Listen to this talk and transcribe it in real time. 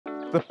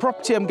The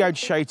property I'm going to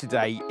show you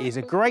today is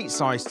a great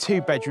sized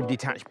 2-bedroom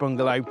detached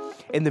bungalow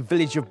in the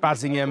village of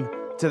Bassingham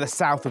to the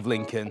south of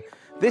Lincoln.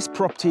 This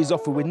property is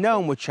offered with No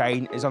Onward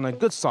Chain, is on a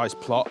good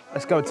sized plot.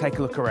 Let's go and take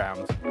a look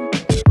around.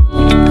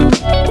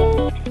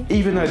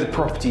 Even though the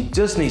property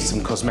does need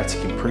some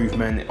cosmetic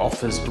improvement, it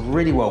offers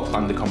really well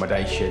planned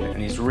accommodation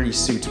and is really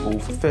suitable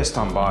for first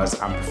time buyers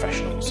and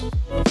professionals.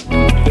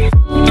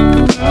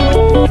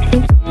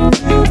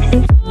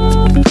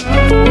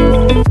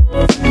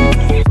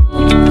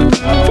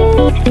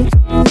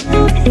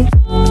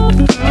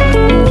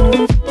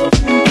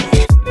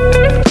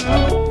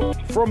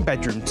 From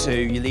bedroom 2,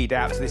 you lead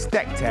out to this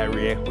decked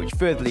area, which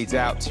further leads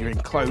out to your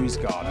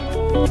enclosed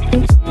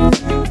garden.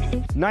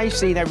 Now you've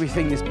seen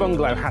everything this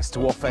bungalow has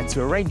to offer.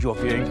 To arrange your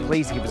viewing,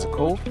 please give us a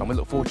call and we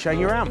look forward to showing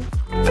you around.